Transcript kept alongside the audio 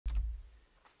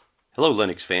Hello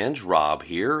Linux fans, Rob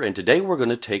here, and today we're going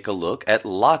to take a look at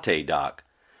Latte Dock.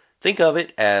 Think of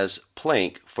it as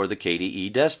Plank for the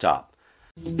KDE desktop.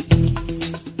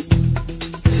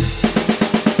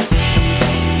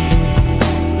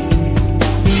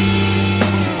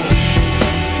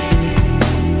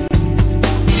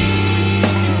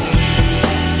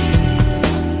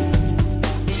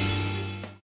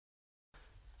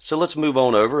 So let's move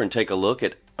on over and take a look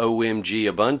at OMG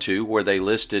Ubuntu, where they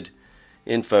listed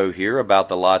info here about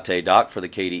the Latte Dock for the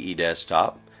KDE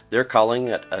desktop. They're calling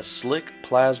it a slick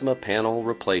plasma panel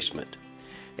replacement.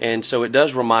 And so it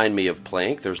does remind me of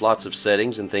Plank. There's lots of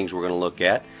settings and things we're going to look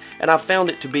at. And I found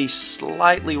it to be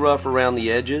slightly rough around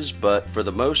the edges, but for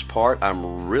the most part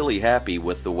I'm really happy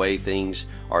with the way things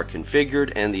are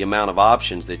configured and the amount of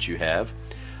options that you have.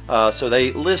 So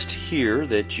they list here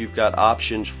that you've got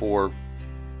options for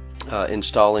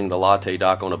installing the Latte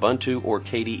Dock on Ubuntu or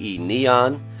KDE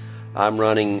Neon. I'm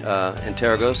running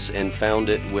Antergos and found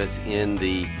it within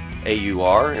the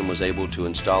AUR and was able to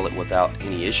install it without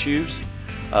any issues.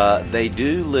 They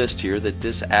do list here that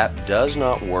this app does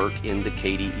not work in the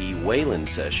KDE Wayland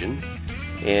session,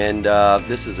 and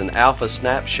this is an alpha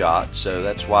snapshot, so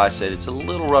that's why I said it's a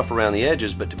little rough around the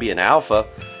edges, but to be an alpha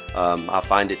I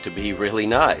find it to be really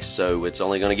nice, so it's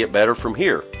only going to get better from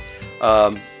here.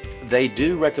 They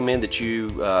do recommend that you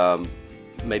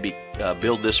maybe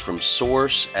build this from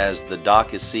source, as the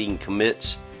dock is seeing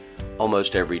commits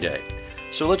almost every day.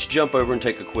 So let's jump over and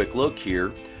take a quick look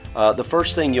here. The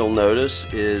first thing you'll notice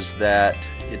is that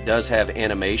it does have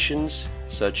animations,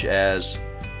 such as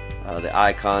the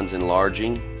icons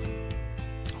enlarging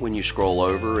when you scroll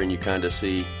over, and you kind of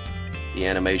see the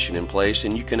animation in place,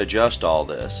 and you can adjust all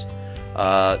this.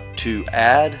 To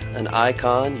add an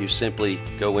icon, you simply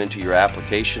go into your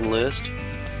application list,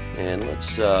 and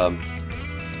let's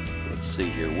see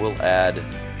here, we'll add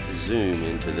zoom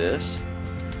into this,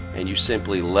 and you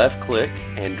simply left click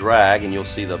and drag, and you'll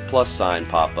see the plus sign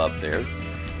pop up there,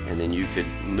 and then you could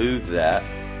move that,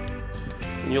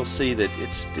 and you'll see that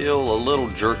it's still a little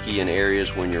jerky in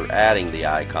areas when you're adding the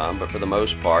icon, but for the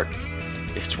most part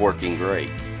it's working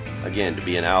great, again, to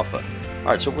be an alpha.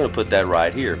 Alright, so we're going to put that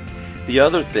right here. The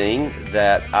other thing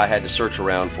that I had to search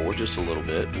around for just a little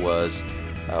bit was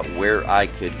where I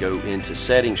could go into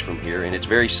settings from here, and it's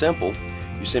very simple.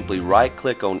 You simply right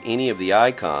click on any of the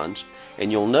icons,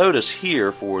 and you'll notice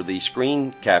here for the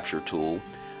screen capture tool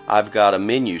I've got a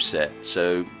menu set.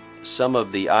 So some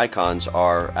of the icons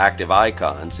are active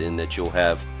icons, in that you'll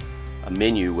have a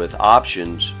menu with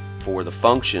options for the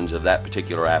functions of that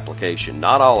particular application.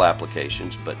 Not all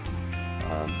applications, but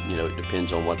you know, it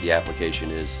depends on what the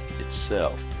application is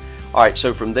itself. Alright,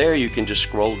 so from there you can just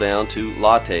scroll down to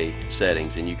Latte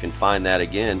Settings, and you can find that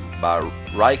again by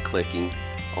right clicking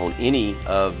on any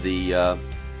of the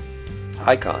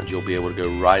icons. You'll be able to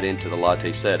go right into the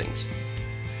Latte Settings.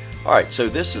 Alright, so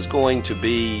this is going to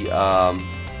be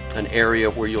an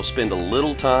area where you'll spend a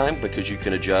little time, because you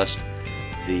can adjust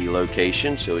the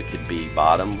location, so it could be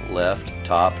bottom, left,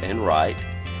 top, and right.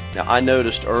 Now I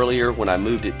noticed earlier when I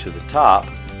moved it to the top,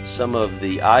 some of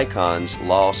the icons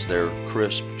lost their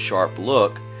crisp, sharp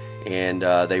look, and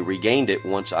they regained it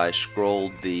once I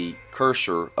scrolled the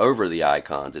cursor over the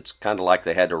icons. It's kind of like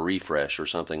they had to refresh or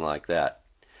something like that.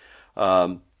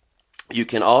 You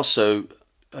can also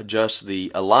adjust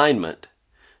the alignment.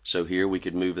 So here we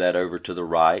could move that over to the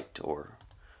right or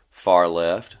far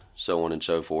left, so on and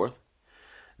so forth.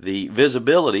 The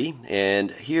visibility,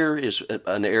 and here is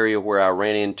an area where I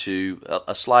ran into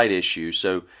a slight issue.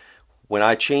 So when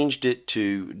I changed it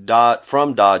to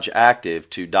from Dodge Active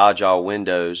to Dodge All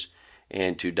Windows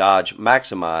and to Dodge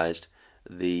Maximized,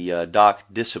 the dock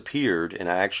disappeared, and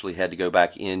I actually had to go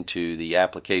back into the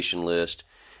application list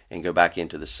and go back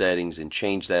into the settings and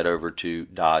change that over to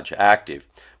Dodge Active.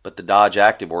 But the Dodge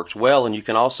Active works well, and you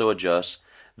can also adjust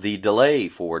the delay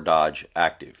for Dodge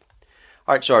Active.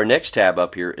 Alright, so our next tab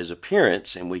up here is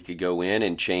Appearance, and we could go in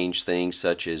and change things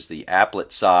such as the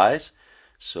Applet Size.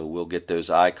 So we'll get those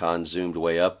icons zoomed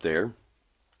way up there.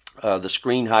 The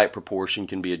screen height proportion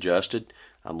can be adjusted.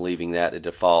 I'm leaving that at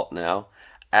default now.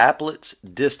 Applet's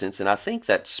distance, and I think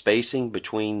that's spacing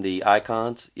between the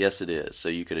icons. Yes, it is. So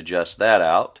you could adjust that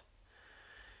out.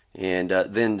 And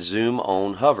then zoom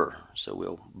on hover. So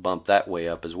we'll bump that way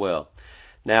up as well.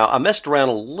 Now I messed around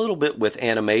a little bit with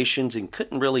animations and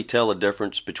couldn't really tell the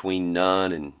difference between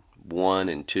none and 1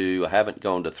 and 2. I haven't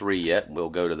gone to 3 yet. We'll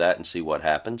go to that and see what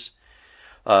happens.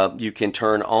 You can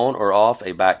turn on or off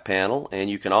a back panel, and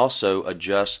you can also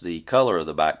adjust the color of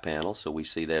the back panel. So we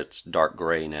see that it's dark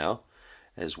gray now,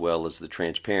 as well as the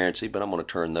transparency, but I'm going to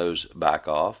turn those back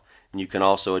off. And you can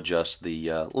also adjust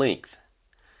the length.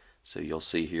 So you'll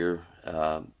see here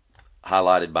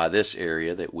highlighted by this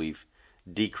area that we've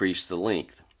decreased the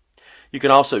length. You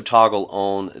can also toggle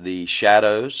on the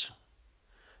shadows,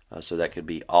 so that could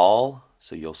be all,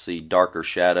 so you'll see darker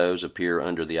shadows appear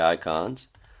under the icons,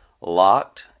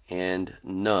 locked, and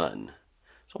none.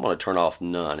 So I'm going to turn off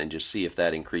none and just see if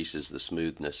that increases the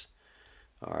smoothness.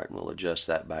 Alright, we'll adjust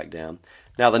that back down.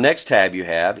 Now the next tab you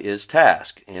have is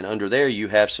task, and under there you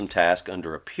have some task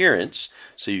under appearance,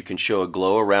 so you can show a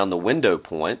glow around the window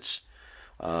points,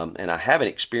 and I haven't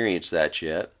experienced that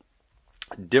yet.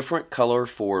 Different color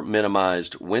for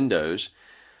minimized windows,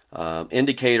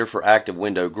 indicator for active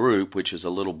window group, which is a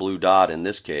little blue dot in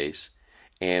this case,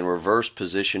 and reverse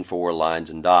position for lines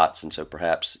and dots, and so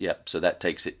perhaps, yep, so that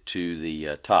takes it to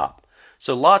the top.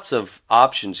 So lots of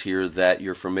options here that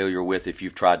you're familiar with if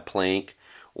you've tried Plank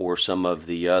or some of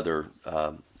the other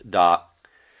dock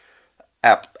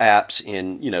apps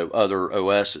in other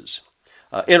OSs.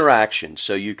 Interaction,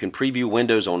 so you can preview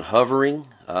windows on hovering,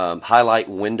 highlight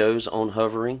windows on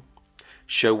hovering,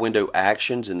 show window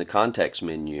actions in the context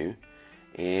menu,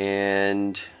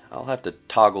 and I'll have to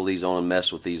toggle these on and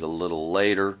mess with these a little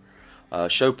later.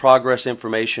 Show progress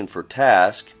information for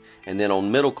task, and then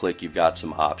on middle click you've got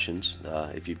some options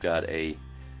if you've got a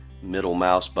middle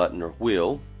mouse button or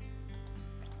wheel.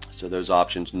 So those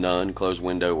options: none, close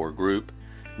window or group,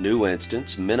 new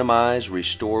instance, minimize,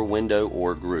 restore window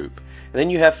or group. And then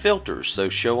you have filters, so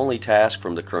show only task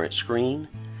from the current screen,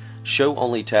 show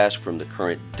only task from the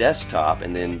current desktop,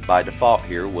 and then by default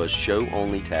here was show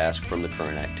only task from the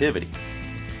current activity.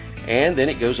 And then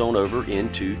it goes on over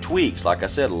into tweaks. Like I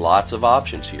said, lots of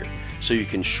options here. So you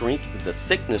can shrink the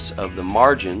thickness of the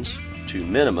margins to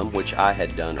minimum, which I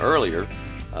had done earlier.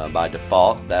 By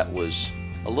default that was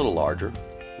a little larger.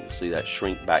 You'll see that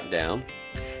shrink back down.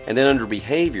 And then under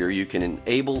behavior you can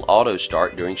enable auto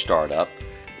start during startup.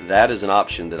 That is an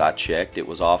option that I checked. It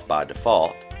was off by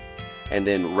default. And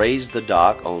then raise the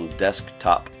dock on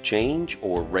desktop change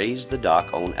or raise the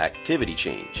dock on activity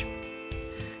change.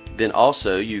 Then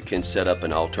also you can set up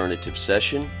an alternative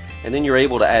session, and then you're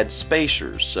able to add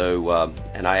spacers. So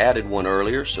and I added one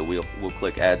earlier, so we'll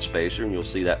click add spacer and you'll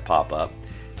see that pop up.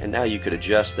 And now you could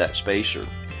adjust that spacer.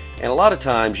 And a lot of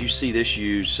times you see this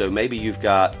used, so maybe you've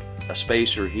got a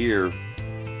spacer here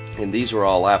and these are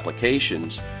all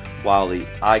applications, while the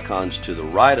icons to the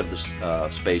right of the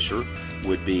spacer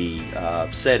would be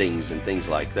settings and things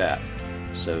like that.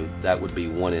 So that would be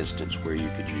one instance where you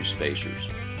could use spacers.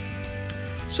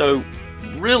 So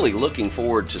really looking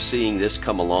forward to seeing this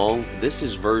come along. This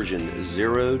is version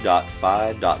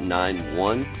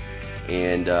 0.5.91,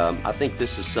 and I think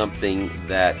this is something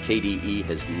that KDE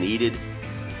has needed.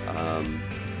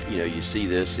 You see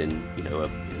this in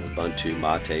Ubuntu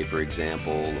Mate, for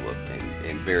example,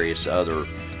 and various other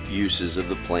uses of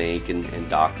the Plank and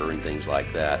Docker and things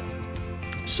like that.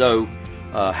 So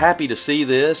happy to see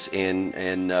this,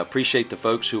 and appreciate the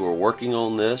folks who are working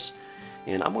on this.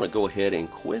 And I'm going to go ahead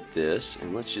and quit this,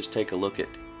 and let's just take a look at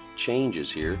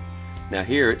changes here. Now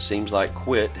here it seems like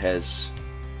quit has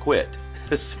quit.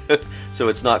 So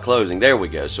it's not closing. There we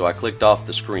go. So I clicked off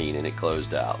the screen and it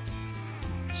closed out.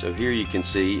 So here you can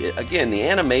see, again, the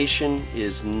animation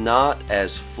is not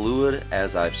as fluid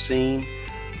as I've seen,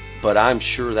 but I'm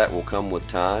sure that will come with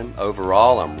time.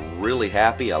 Overall, I'm really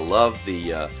happy. I love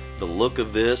the look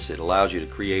of this. It allows you to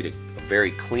create a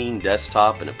very clean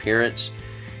desktop and appearance.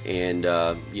 And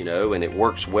and it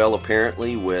works well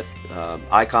apparently with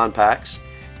icon packs.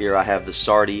 Here I have the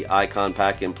Sardi icon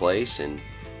pack in place, and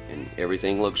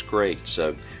everything looks great.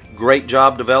 So great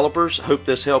job, developers. Hope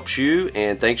this helps you,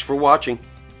 and thanks for watching.